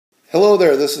Hello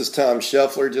there, this is Tom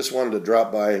Scheffler. Just wanted to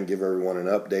drop by and give everyone an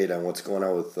update on what's going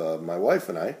on with my wife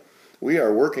and I. We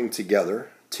are working together,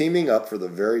 teaming up for the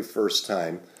very first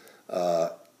time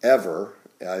ever.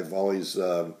 I've always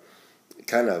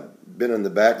kind of been in the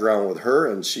background with her,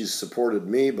 and she's supported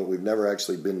me, but we've never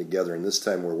actually been together, and this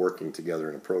time we're working together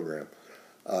in a program.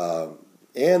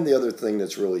 And the other thing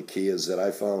that's really key is that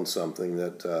I found something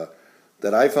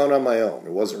that I found on my own.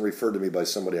 It wasn't referred to me by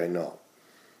somebody I know.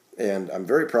 And I'm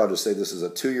very proud to say this is a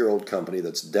 2-year-old company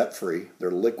that's debt-free.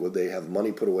 They're liquid. They have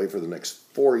money put away for the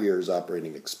next 4 years'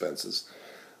 operating expenses.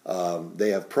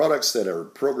 They have products that are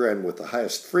programmed with the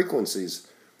highest frequencies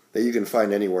that you can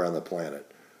find anywhere on the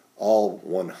planet. All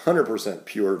 100%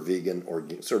 pure vegan or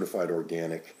certified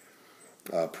organic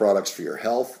products for your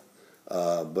health.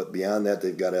 But beyond that,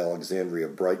 they've got Alexandria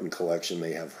Brighton collection.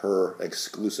 They have her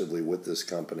exclusively with this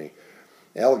company.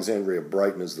 Alexandria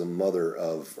Brighton is the mother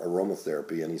of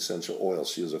aromatherapy and essential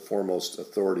oils. She is a foremost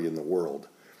authority in the world,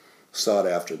 sought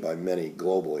after by many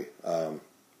globally.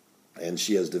 And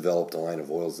she has developed a line of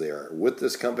oils. They are with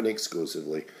this company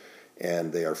exclusively,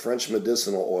 and they are French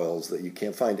medicinal oils that you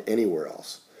can't find anywhere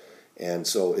else. And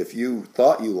so if you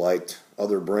thought you liked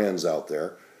other brands out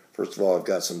there, first of all, I've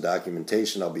got some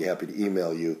documentation. I'll be happy to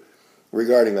email you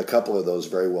regarding a couple of those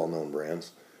very well-known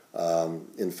brands.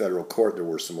 In federal court, there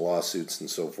were some lawsuits and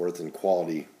so forth, and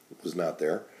quality was not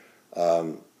there.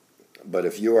 But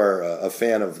if you are a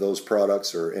fan of those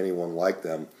products or anyone like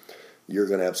them, you're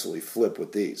going to absolutely flip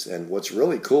with these. And what's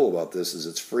really cool about this is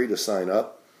it's free to sign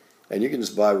up, and you can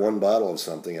just buy one bottle of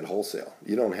something at wholesale.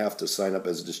 You don't have to sign up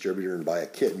as a distributor and buy a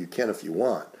kit. You can if you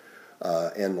want,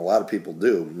 and a lot of people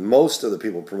do. Most of the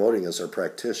people promoting this are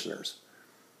practitioners.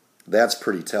 That's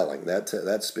pretty telling.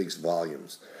 That speaks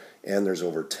volumes. And there's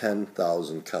over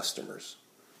 10,000 customers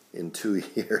in 2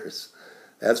 years.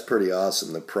 That's pretty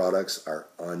awesome. The products are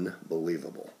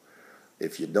unbelievable.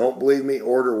 If you don't believe me,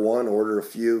 order one, order a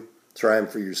few. Try them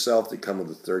for yourself. They come with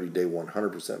a 30-day,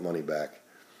 100% money-back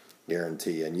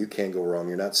guarantee. And you can't go wrong.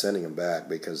 You're not sending them back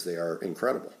because they are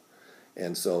incredible.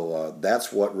 And so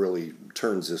that's what really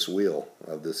turns this wheel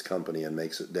of this company and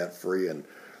makes it debt-free, and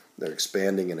they're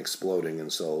expanding and exploding,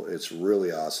 and so it's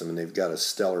really awesome. And they've got a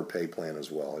stellar pay plan as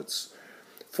well. It's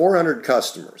 400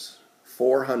 customers,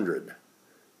 400,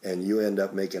 and you end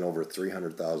up making over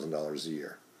 $300,000 a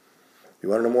year. If you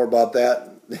want to know more about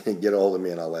that, get a hold of me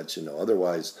and I'll let you know.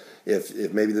 Otherwise, if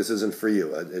maybe this isn't for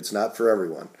you, it's not for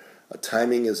everyone.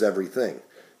 Timing is everything.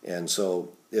 And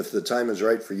so if the time is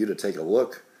right for you to take a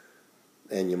look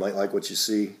and you might like what you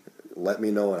see, let me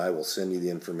know and I will send you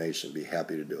the information. Be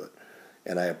happy to do it.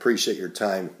 And I appreciate your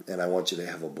time, and I want you to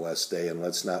have a blessed day. And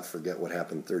let's not forget what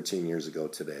happened 13 years ago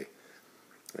today.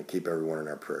 And keep everyone in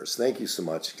our prayers. Thank you so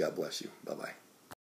much. God bless you. Bye-bye.